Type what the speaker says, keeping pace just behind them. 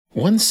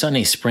One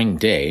sunny spring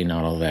day,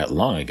 not all that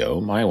long ago,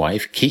 my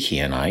wife Kiki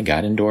and I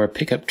got into our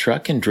pickup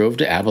truck and drove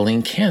to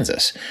Abilene,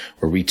 Kansas,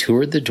 where we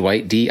toured the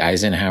Dwight D.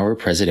 Eisenhower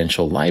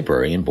Presidential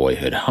Library and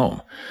Boyhood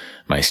Home.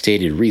 My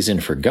stated reason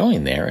for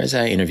going there, as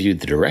I interviewed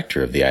the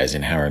director of the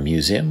Eisenhower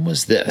Museum,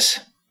 was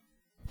this.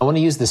 I want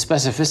to use the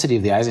specificity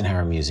of the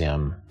Eisenhower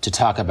Museum to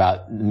talk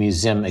about the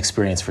museum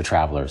experience for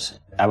travelers.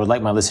 I would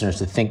like my listeners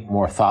to think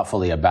more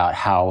thoughtfully about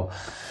how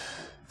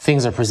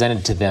things are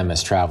presented to them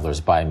as travelers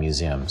by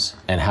museums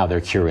and how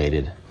they're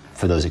curated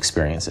for those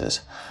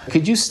experiences.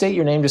 Could you state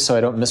your name just so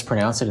I don't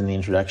mispronounce it in the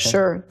introduction?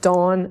 Sure,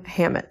 Dawn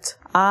Hammett.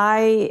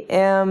 I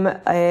am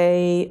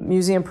a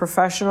museum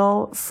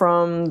professional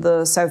from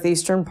the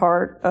southeastern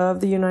part of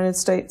the United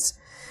States.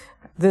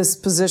 This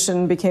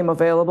position became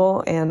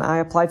available and I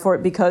applied for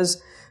it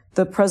because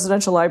the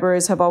presidential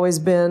libraries have always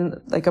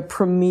been like a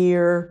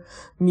premier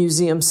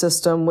museum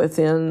system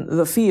within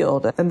the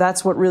field. And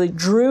that's what really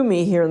drew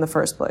me here in the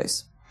first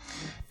place.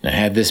 Now,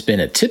 had this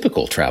been a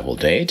typical travel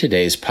day,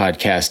 today's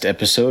podcast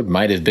episode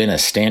might have been a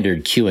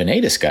standard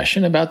Q&A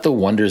discussion about the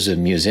wonders of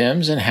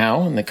museums and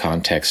how, in the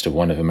context of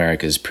one of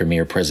America's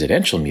premier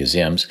presidential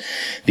museums,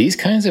 these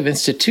kinds of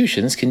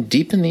institutions can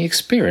deepen the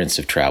experience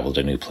of travel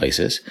to new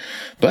places.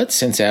 But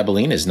since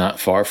Abilene is not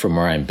far from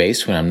where I'm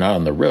based when I'm not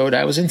on the road,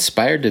 I was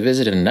inspired to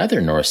visit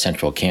another North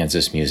Central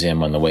Kansas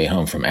museum on the way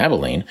home from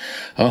Abilene,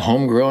 a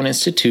homegrown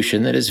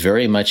institution that is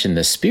very much in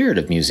the spirit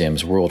of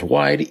museums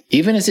worldwide,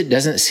 even as it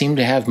doesn't seem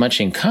to have much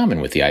in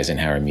common with the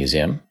Eisenhower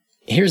Museum.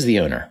 Here's the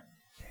owner.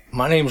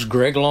 My name's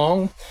Greg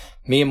Long.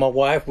 Me and my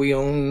wife, we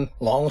own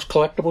Long's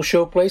Collectible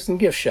Showplace and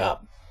Gift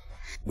Shop.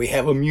 We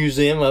have a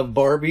museum of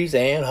Barbies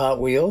and Hot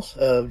Wheels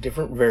of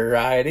different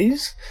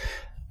varieties.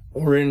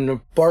 We're in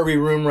the Barbie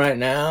room right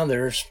now.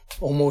 There's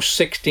almost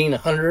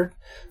 1,600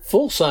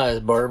 full-size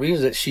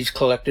Barbies that she's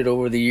collected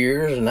over the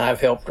years, and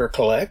I've helped her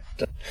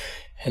collect.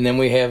 And then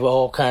we have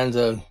all kinds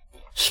of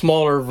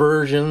smaller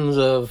versions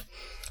of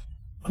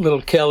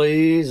little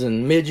Kellys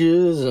and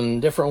Midges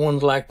and different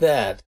ones like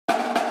that.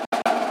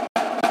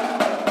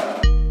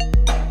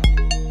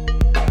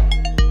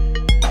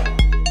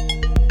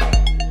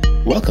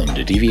 Welcome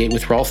to Deviate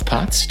with Rolf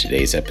Potts.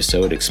 Today's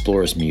episode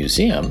explores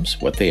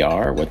museums, what they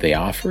are, what they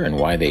offer, and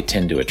why they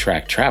tend to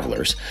attract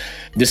travelers.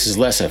 This is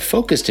less a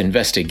focused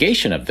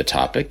investigation of the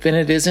topic than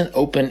it is an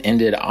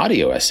open-ended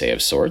audio essay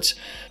of sorts,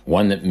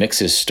 one that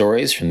mixes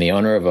stories from the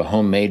owner of a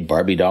homemade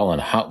Barbie doll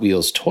and Hot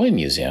Wheels toy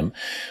museum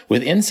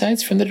with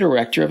insights from the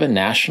director of a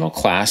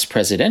national-class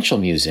presidential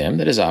museum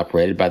that is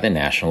operated by the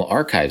National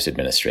Archives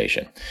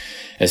Administration.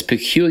 As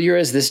peculiar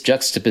as this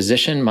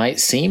juxtaposition might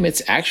seem,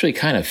 it's actually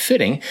kind of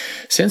fitting,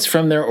 since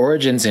from their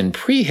origins in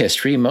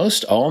prehistory,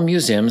 most all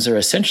museums are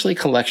essentially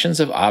collections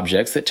of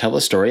objects that tell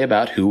a story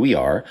about who we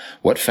are,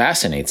 what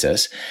fascinates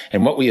us,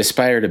 and what we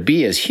aspire to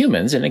be as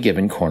humans in a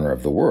given corner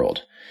of the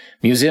world.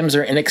 Museums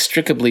are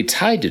inextricably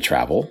tied to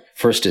travel,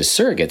 first as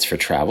surrogates for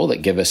travel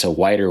that give us a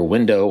wider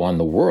window on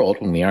the world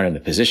when we aren't in a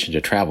position to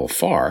travel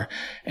far,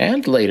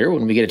 and later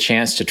when we get a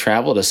chance to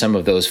travel to some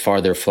of those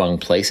farther-flung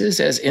places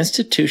as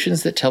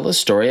institutions that tell a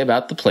story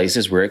about the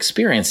places we're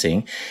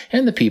experiencing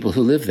and the people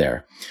who live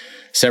there.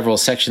 Several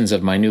sections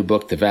of my new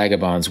book, The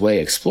Vagabond's Way,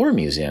 explore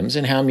museums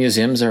and how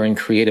museums are in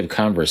creative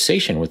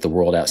conversation with the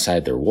world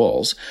outside their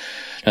walls.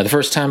 Now, the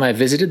first time I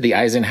visited the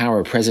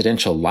Eisenhower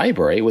Presidential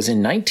Library was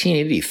in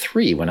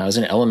 1983 when I was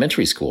an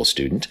elementary school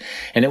student,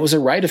 and it was a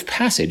rite of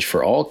passage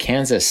for all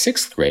Kansas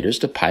sixth graders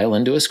to pile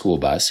into a school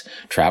bus,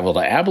 travel to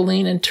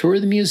Abilene, and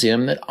tour the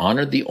museum that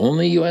honored the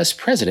only U.S.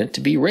 president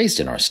to be raised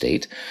in our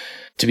state.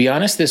 To be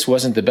honest, this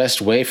wasn't the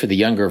best way for the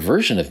younger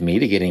version of me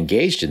to get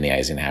engaged in the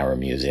Eisenhower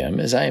Museum,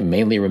 as I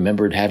mainly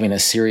remembered having a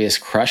serious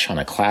crush on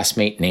a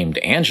classmate named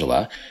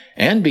Angela,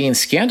 and being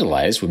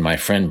scandalized when my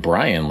friend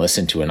Brian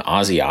listened to an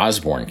Ozzy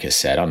Osbourne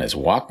cassette on his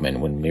Walkman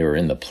when we were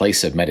in the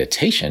place of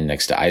meditation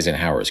next to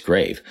Eisenhower's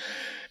grave.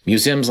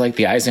 Museums like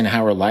the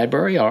Eisenhower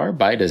Library are,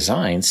 by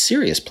design,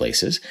 serious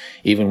places,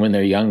 even when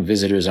their young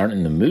visitors aren't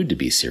in the mood to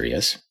be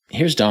serious.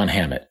 Here's Dawn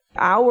Hammett.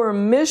 Our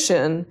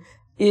mission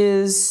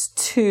is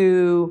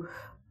to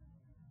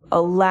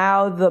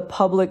allow the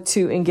public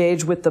to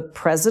engage with the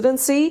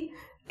presidency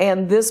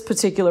and this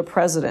particular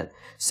president.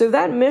 So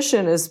that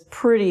mission is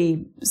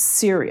pretty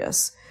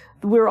serious.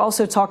 We're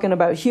also talking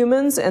about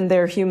humans and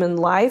their human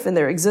life and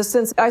their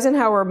existence.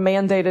 Eisenhower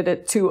mandated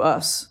it to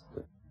us.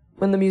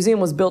 When the museum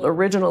was built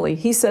originally,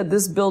 he said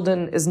this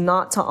building is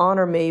not to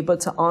honor me, but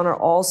to honor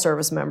all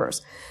service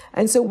members.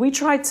 And so we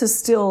tried to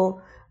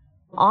still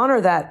honor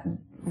that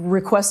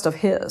request of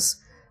his.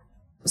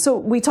 So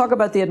we talk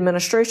about the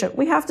administration.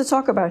 We have to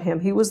talk about him.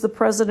 He was the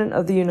president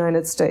of the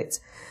United States.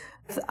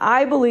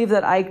 I believe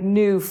that I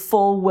knew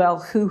full well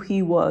who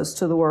he was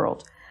to the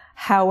world.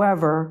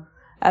 However,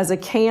 as a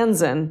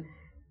Kansan,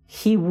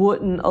 he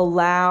wouldn't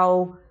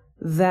allow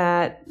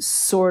that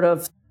sort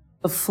of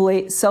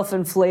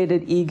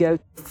self-inflated ego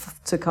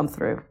to come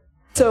through.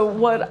 So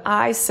what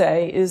I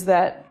say is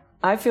that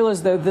I feel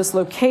as though this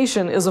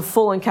location is a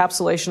full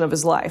encapsulation of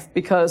his life,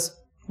 because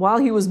while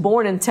he was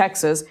born in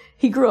Texas,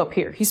 he grew up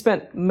here. He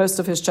spent most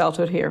of his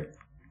childhood here.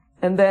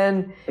 And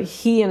then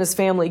he and his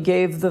family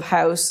gave the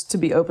house to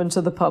be open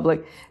to the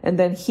public. And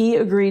then he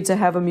agreed to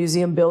have a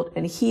museum built,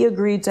 and he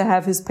agreed to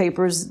have his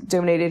papers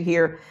donated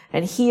here,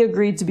 and he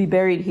agreed to be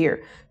buried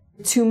here.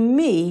 To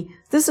me,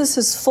 this is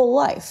his full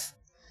life.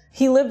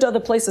 He lived other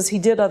places, he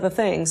did other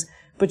things,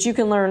 but you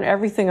can learn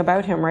everything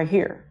about him right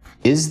here.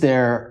 Is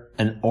there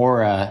an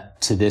aura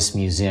to this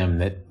museum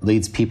that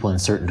leads people in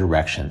certain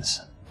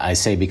directions? I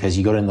say because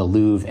you go to the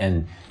Louvre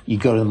and you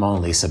go to the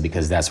Mona Lisa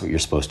because that's what you're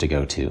supposed to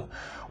go to.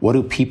 What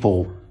do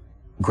people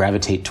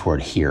gravitate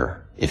toward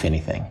here, if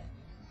anything?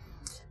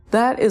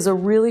 That is a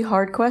really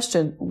hard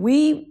question.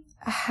 We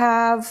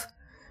have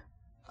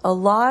a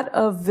lot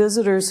of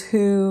visitors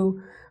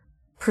who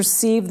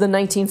perceive the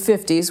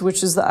 1950s,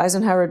 which is the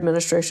Eisenhower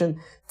administration,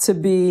 to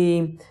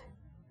be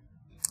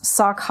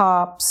sock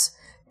hops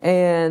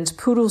and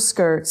poodle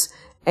skirts.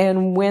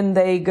 And when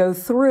they go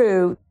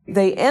through,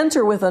 they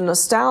enter with a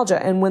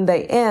nostalgia. And when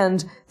they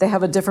end, they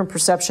have a different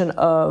perception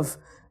of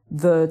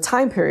the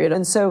time period.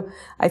 And so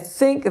I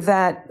think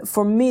that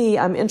for me,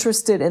 I'm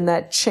interested in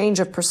that change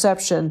of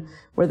perception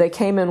where they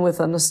came in with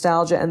a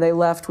nostalgia and they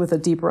left with a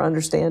deeper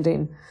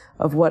understanding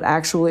of what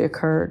actually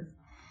occurred.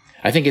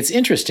 I think it's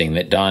interesting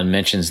that Dawn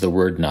mentions the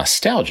word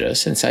nostalgia,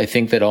 since I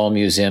think that all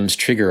museums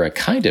trigger a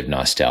kind of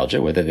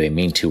nostalgia, whether they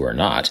mean to or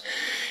not.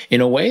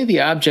 In a way, the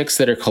objects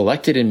that are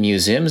collected in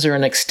museums are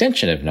an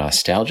extension of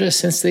nostalgia,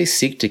 since they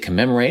seek to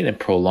commemorate and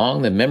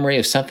prolong the memory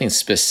of something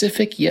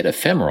specific yet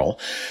ephemeral,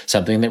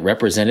 something that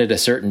represented a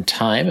certain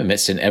time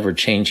amidst an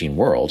ever-changing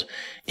world.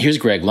 Here's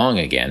Greg Long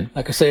again.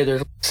 Like I say,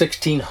 there's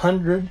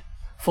 1,600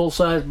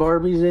 full-size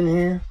Barbies in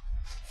here,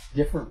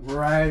 different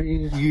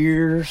varieties,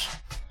 years.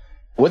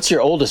 What's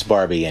your oldest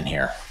Barbie in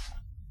here?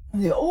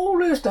 The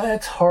oldest,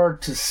 that's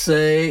hard to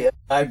say.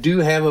 I do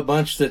have a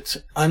bunch that's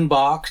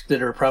unboxed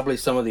that are probably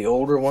some of the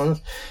older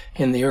ones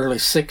in the early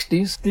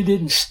 60s. They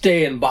didn't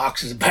stay in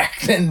boxes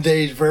back then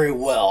days very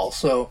well.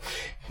 So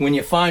when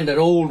you find an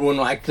old one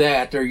like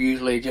that, they're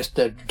usually just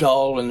a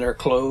doll in their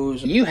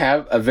clothes. You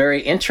have a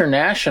very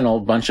international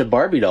bunch of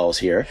Barbie dolls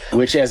here,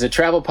 which as a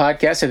travel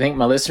podcast, I think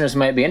my listeners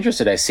might be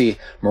interested. I see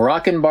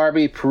Moroccan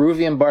Barbie,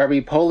 Peruvian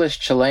Barbie, Polish,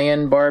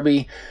 Chilean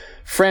Barbie,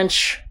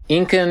 French,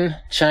 Incan,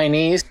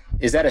 Chinese.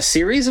 Is that a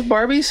series of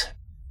Barbies?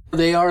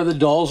 They are the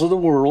dolls of the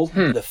world.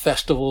 The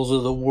festivals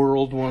of the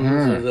world ones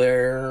are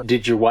there.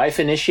 Did your wife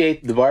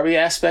initiate the Barbie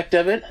aspect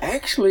of it?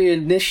 Actually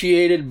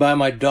initiated by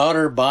my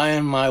daughter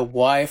buying my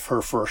wife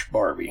her first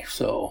Barbie.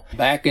 So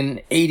back in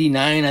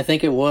 89, I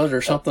think it was,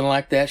 or something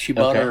like that, she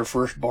bought her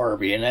first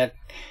Barbie. And that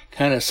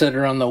kind of set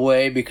her on the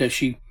way because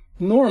she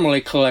normally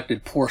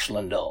collected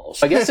porcelain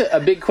dolls. I guess a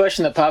big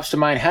question that pops to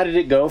mind, how did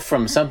it go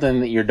from something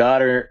that your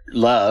daughter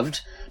loved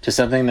to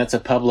something that's a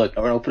public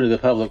or open to the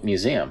public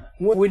museum?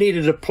 We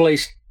needed a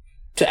place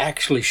to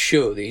actually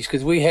show these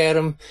because we had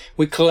them.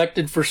 We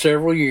collected for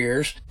several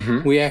years.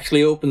 We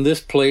actually opened this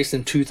place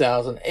in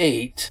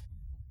 2008.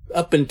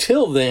 Up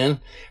until then,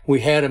 we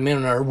had them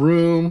in our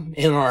room,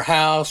 in our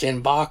house,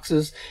 in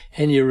boxes,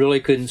 and you really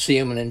couldn't see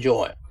them and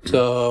enjoy it.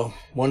 So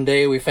one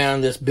day we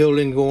found this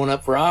building going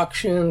up for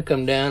auction,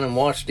 come down and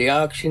watched the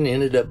auction,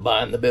 ended up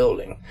buying the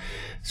building.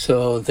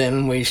 So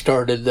then we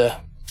started the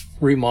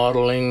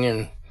remodeling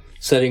and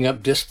setting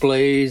up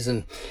displays,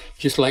 and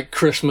just like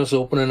Christmas,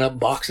 opening up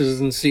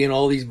boxes and seeing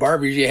all these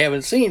Barbies you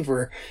haven't seen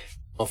for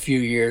a few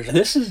years.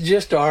 This is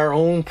just our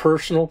own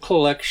personal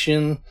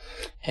collection,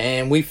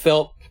 and we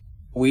felt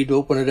we'd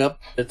open it up.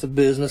 It's a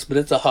business, but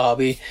it's a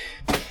hobby.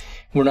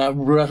 We're not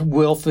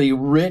wealthy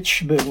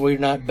rich, but we're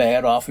not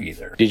bad off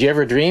either. Did you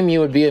ever dream you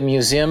would be a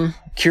museum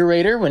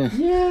curator when...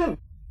 Yeah.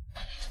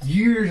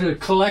 Years of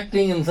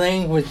collecting and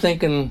things, we're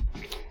thinking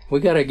we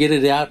got to get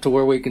it out to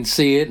where we can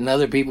see it and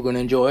other people can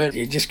enjoy it.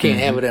 You just can't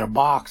have it in a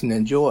box and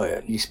enjoy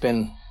it. You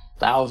spend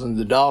thousands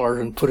of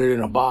dollars and put it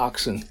in a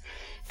box, and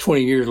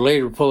 20 years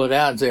later pull it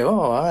out and say,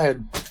 oh, I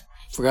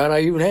forgot I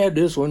even had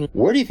this one.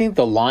 Where do you think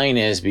the line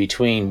is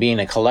between being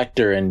a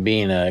collector and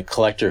being a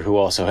collector who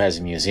also has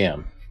a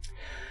museum?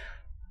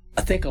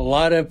 I think a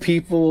lot of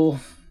people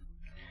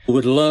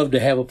would love to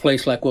have a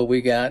place like what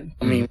we got.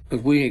 I mean,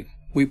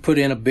 we put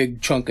in a big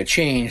chunk of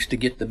change to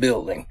get the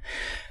building.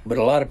 But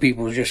a lot of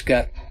people just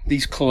got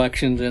these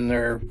collections in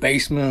their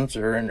basements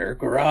or in their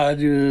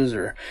garages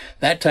or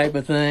that type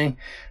of thing.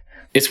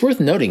 It's worth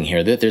noting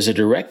here that there's a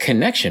direct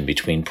connection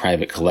between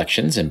private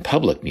collections and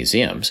public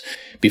museums.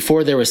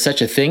 Before there was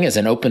such a thing as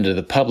an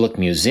open-to-the-public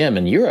museum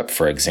in Europe,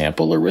 for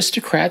example,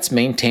 aristocrats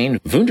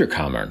maintained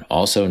Wunderkammern,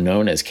 also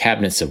known as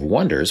cabinets of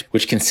wonders,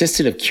 which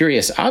consisted of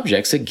curious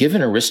objects a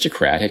given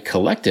aristocrat had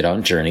collected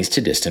on journeys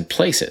to distant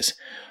places.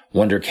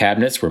 Wonder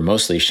cabinets were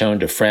mostly shown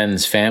to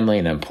friends, family,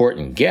 and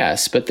important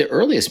guests, but the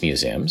earliest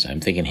museums,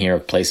 I'm thinking here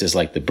of places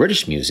like the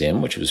British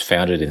Museum, which was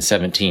founded in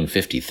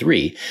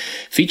 1753,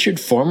 featured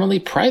formerly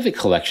private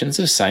collections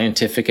of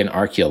scientific and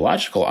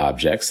archaeological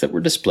objects that were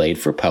displayed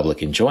for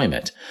public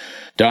enjoyment.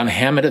 Dawn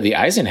Hammett of the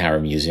Eisenhower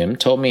Museum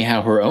told me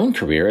how her own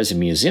career as a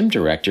museum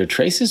director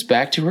traces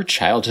back to her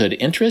childhood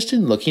interest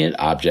in looking at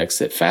objects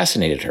that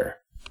fascinated her.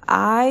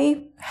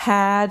 I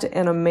had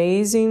an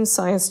amazing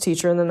science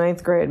teacher in the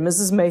 9th grade,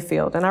 Mrs.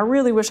 Mayfield, and I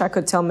really wish I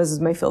could tell Mrs.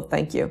 Mayfield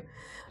thank you.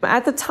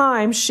 At the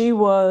time, she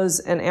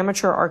was an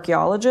amateur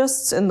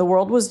archaeologist, and the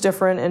world was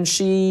different, and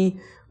she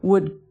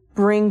would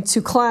bring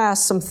to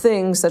class some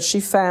things that she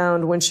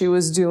found when she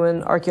was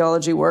doing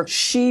archaeology work.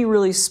 She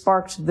really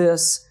sparked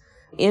this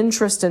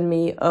interest in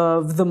me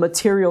of the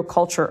material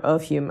culture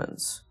of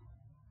humans.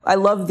 I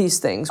love these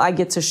things. I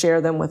get to share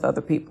them with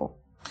other people.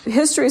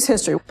 History is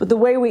history, but the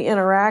way we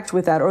interact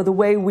with that or the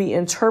way we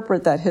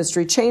interpret that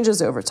history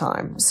changes over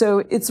time. So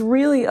it's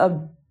really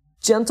a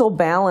gentle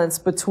balance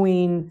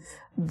between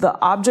the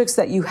objects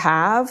that you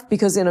have,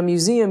 because in a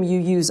museum you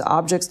use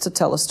objects to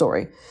tell a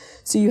story.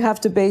 So you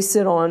have to base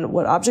it on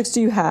what objects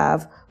do you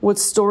have, what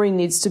story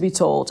needs to be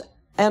told,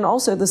 and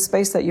also the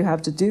space that you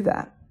have to do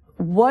that.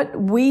 What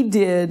we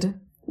did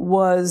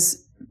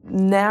was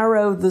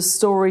narrow the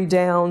story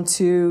down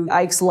to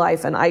Ike's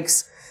life and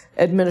Ike's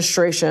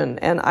administration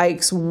and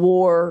Ike's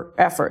war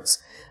efforts.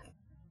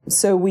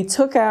 So we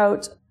took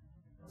out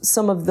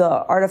some of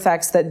the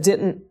artifacts that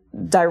didn't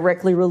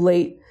directly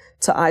relate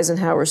to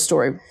Eisenhower's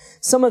story.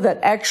 Some of that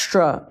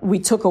extra we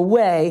took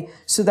away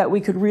so that we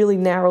could really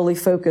narrowly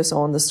focus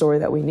on the story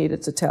that we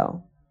needed to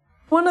tell.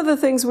 One of the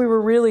things we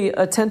were really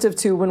attentive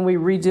to when we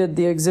redid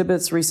the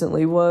exhibits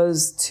recently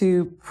was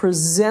to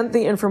present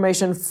the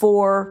information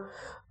for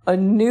a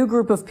new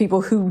group of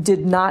people who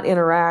did not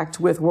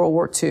interact with World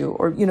War II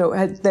or,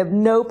 they have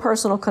no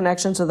personal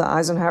connection to the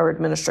Eisenhower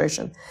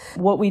administration.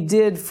 What we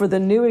did for the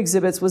new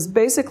exhibits was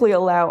basically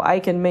allow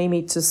Ike and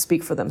Mamie to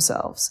speak for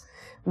themselves.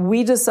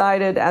 We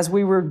decided as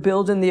we were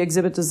building the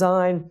exhibit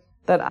design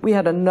that we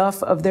had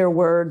enough of their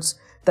words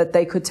that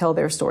they could tell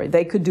their story.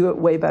 They could do it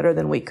way better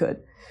than we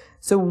could.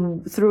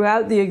 So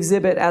throughout the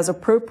exhibit, as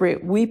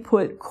appropriate, we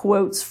put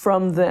quotes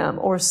from them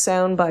or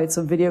sound bites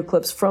of video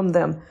clips from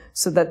them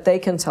so that they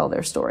can tell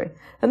their story.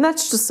 And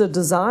that's just a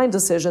design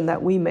decision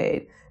that we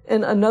made.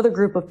 And another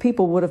group of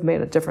people would have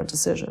made a different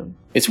decision.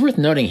 It's worth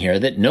noting here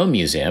that no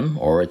museum,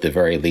 or at the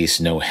very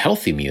least no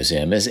healthy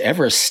museum, is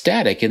ever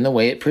static in the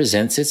way it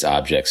presents its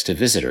objects to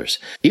visitors.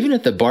 Even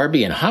at the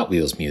Barbie and Hot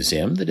Wheels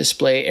Museum, the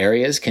display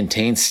areas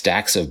contain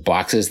stacks of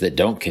boxes that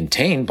don't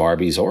contain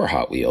Barbies or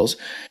Hot Wheels.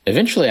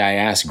 Eventually I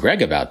asked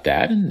Greg about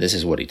that, and this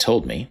is what he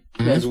told me.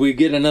 As we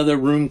get another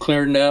room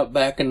cleared out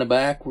back in the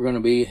back, we're going to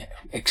be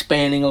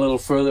expanding a little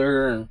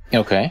further and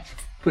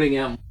putting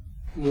out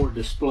more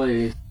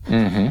displays.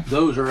 Mm-hmm.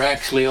 Those are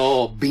actually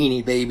all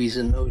Beanie Babies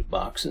in those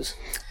boxes.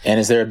 And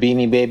is there a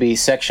Beanie Baby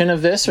section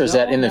of this, or is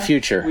that in the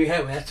future?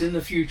 That's in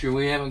the future.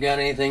 We haven't got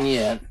anything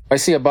yet. I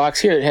see a box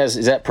here.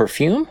 Is that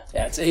perfume?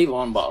 That's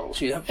Avon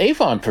bottles, yeah.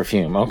 Avon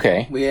perfume,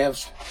 okay. We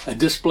have a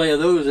display of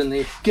those in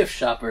the gift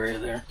shop area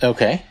there.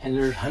 Okay. And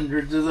there's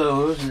hundreds of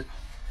those that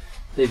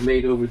they've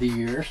made over the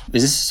years.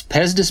 Is this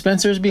Pez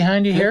dispensers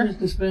behind you here? Pez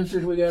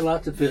dispensers, we got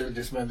lots of Pez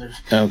dispensers.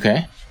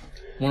 Okay.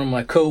 One of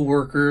my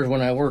co-workers, when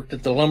I worked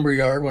at the lumber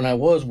yard, when I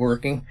was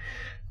working,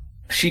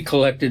 she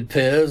collected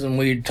Pez, and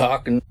we'd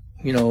talk and,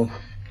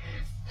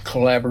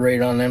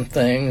 collaborate on them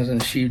things,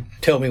 and she'd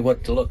tell me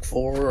what to look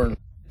for,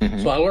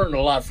 and so I learned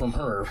a lot from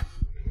her.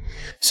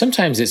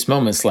 Sometimes it's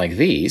moments like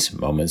these,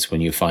 moments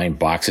when you find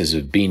boxes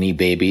of Beanie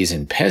Babies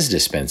and Pez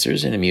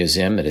dispensers in a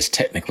museum that is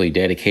technically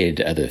dedicated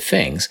to other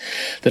things,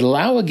 that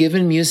allow a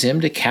given museum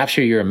to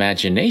capture your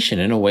imagination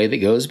in a way that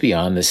goes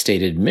beyond the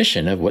stated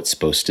mission of what's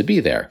supposed to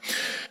be there.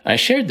 I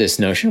shared this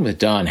notion with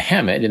Don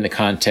Hammett in the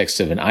context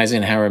of an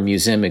Eisenhower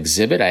Museum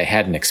exhibit I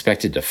hadn't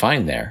expected to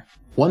find there.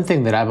 One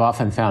thing that I've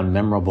often found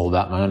memorable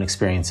about my own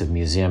experience of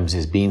museums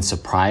is being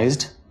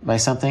surprised by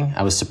something.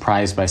 I was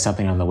surprised by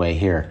something on the way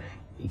here.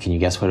 Can you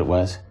guess what it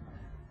was?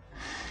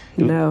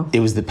 No. It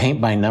was the Paint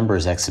by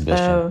Numbers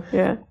exhibition. Oh,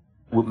 yeah.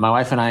 My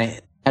wife and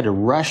I had to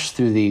rush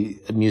through the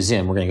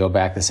museum. We're going to go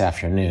back this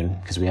afternoon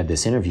because we had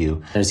this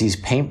interview. There's these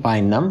Paint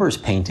by Numbers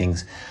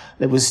paintings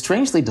that was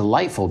strangely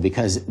delightful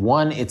because,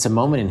 one, it's a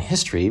moment in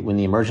history when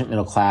the emergent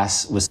middle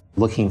class was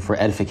looking for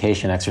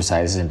edification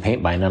exercises and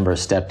Paint by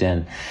Numbers stepped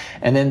in.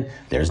 And then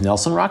there's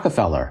Nelson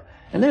Rockefeller.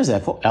 And there's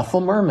Ethel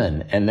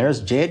Merman, and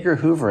there's J. Edgar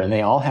Hoover, and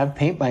they all have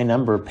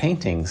paint-by-number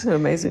paintings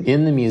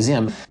in the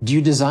museum. Do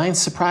you design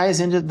surprise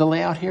into the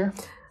layout here?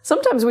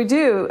 Sometimes we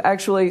do,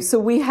 actually. So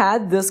we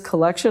had this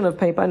collection of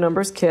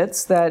paint-by-numbers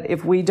kits that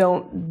if we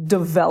don't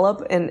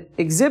develop and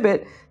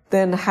exhibit,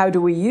 then how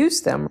do we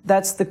use them?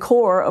 That's the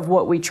core of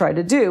what we try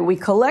to do. We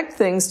collect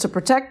things to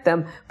protect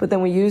them, but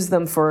then we use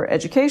them for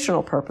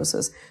educational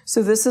purposes.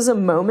 So this is a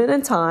moment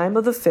in time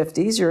of the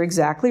 50s. You're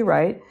exactly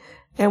right.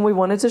 And we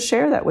wanted to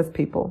share that with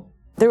people.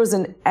 There was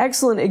an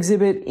excellent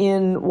exhibit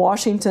in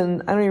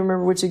Washington. I don't even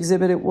remember which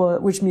exhibit it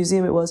was, which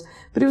museum it was,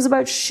 but it was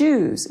about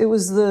shoes. It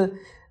was the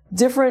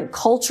different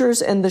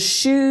cultures and the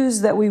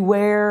shoes that we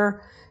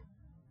wear.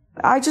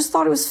 I just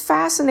thought it was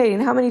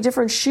fascinating how many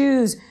different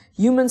shoes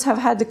humans have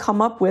had to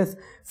come up with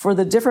for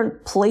the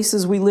different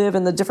places we live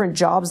and the different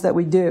jobs that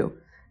we do.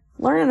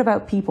 Learning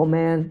about people,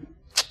 man.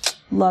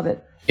 Love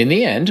it. In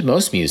the end,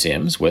 most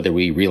museums, whether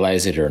we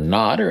realize it or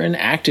not, are in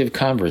active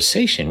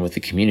conversation with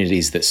the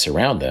communities that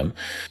surround them,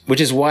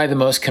 which is why the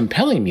most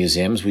compelling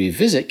museums we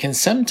visit can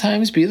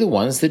sometimes be the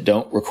ones that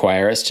don't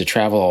require us to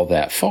travel all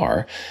that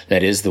far,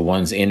 that is, the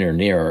ones in or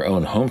near our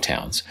own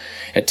hometowns.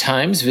 At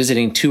times,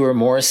 visiting two or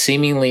more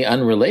seemingly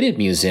unrelated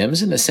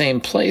museums in the same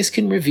place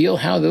can reveal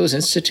how those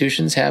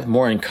institutions have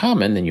more in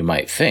common than you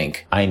might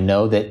think. I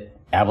know that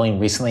Abilene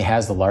recently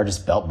has the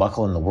largest belt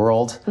buckle in the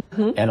world.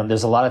 Mm-hmm. And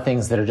there's a lot of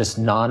things that are just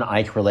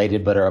non-Ike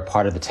related, but are a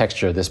part of the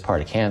texture of this part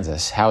of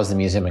Kansas. How is the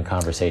museum in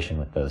conversation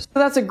with those?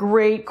 That's a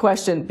great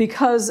question,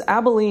 because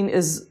Abilene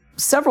is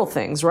several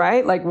things,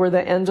 right? Like, we're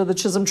the end of the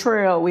Chisholm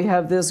Trail. We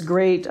have this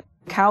great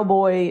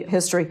cowboy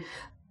history.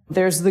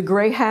 There's the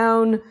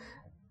Greyhound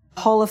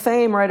Hall of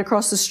Fame right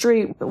across the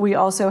street. We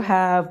also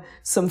have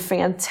some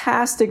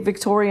fantastic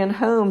Victorian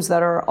homes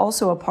that are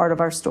also a part of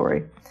our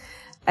story.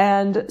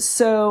 And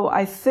so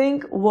I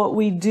think what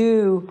we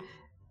do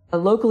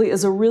locally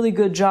is a really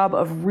good job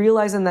of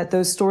realizing that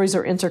those stories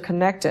are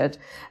interconnected.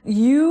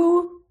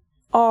 You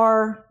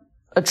are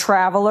a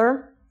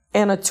traveler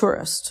and a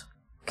tourist,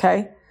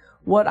 okay?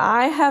 What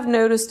I have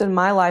noticed in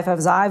my life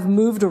as I've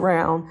moved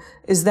around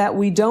is that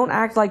we don't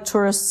act like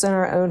tourists in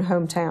our own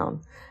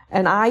hometown.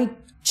 And I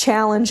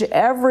challenge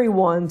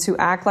everyone to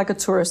act like a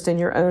tourist in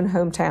your own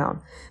hometown.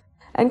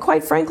 And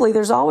quite frankly,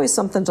 there's always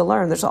something to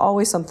learn. There's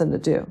always something to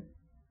do.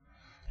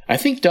 I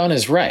think Dawn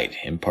is right,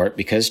 in part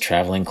because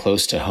traveling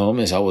close to home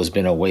has always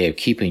been a way of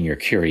keeping your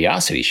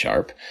curiosity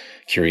sharp.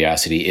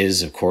 Curiosity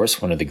is, of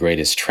course, one of the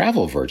greatest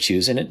travel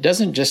virtues, and it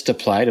doesn't just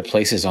apply to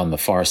places on the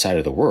far side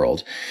of the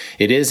world.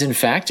 It is, in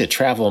fact, a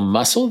travel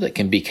muscle that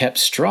can be kept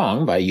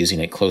strong by using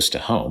it close to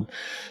home.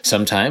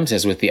 Sometimes,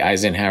 as with the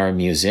Eisenhower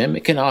Museum,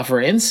 it can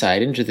offer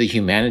insight into the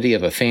humanity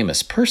of a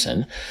famous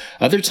person.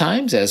 Other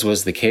times, as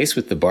was the case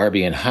with the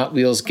Barbie and Hot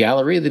Wheels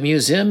Gallery, the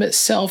museum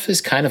itself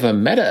is kind of a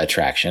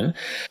meta-attraction,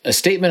 a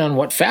statement on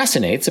what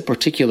fascinates a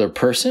particular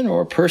person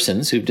or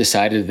persons who've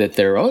decided that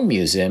their own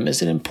museum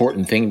is an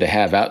important thing to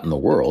have out in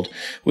the world,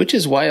 which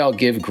is why I'll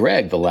give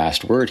Greg the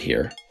last word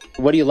here.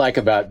 What do you like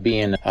about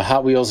being a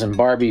Hot Wheels and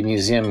Barbie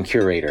museum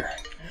curator?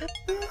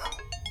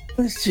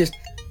 It's just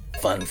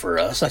fun for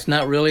us. It's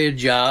not really a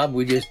job.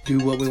 We just do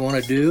what we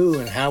want to do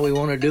and how we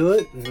want to do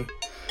it. And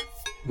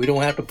we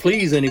don't have to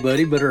please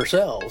anybody but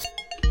ourselves.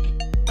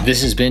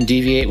 This has been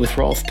Deviate with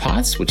Rolf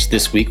Potts, which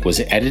this week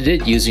was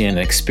edited using an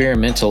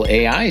experimental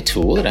AI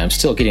tool that I'm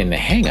still getting the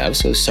hang of,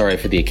 so sorry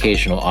for the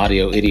occasional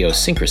audio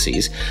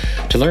idiosyncrasies.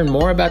 To learn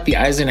more about the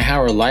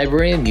Eisenhower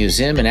Library and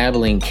Museum in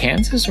Abilene,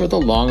 Kansas, or the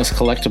longest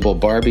collectible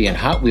Barbie and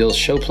Hot Wheels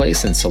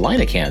showplace in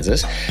Salina,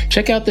 Kansas,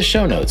 check out the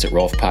show notes at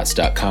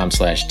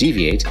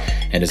rolfpotts.com/deviate.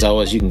 And as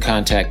always, you can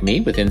contact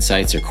me with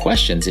insights or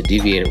questions at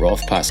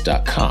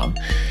deviate@rolfpotts.com.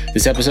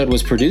 This episode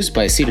was produced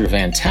by Cedar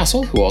Van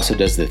Tassel, who also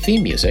does the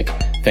theme music.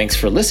 Thanks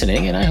for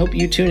listening, and I hope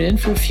you tune in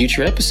for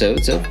future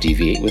episodes of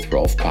Deviate with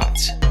Rolf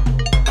Potts.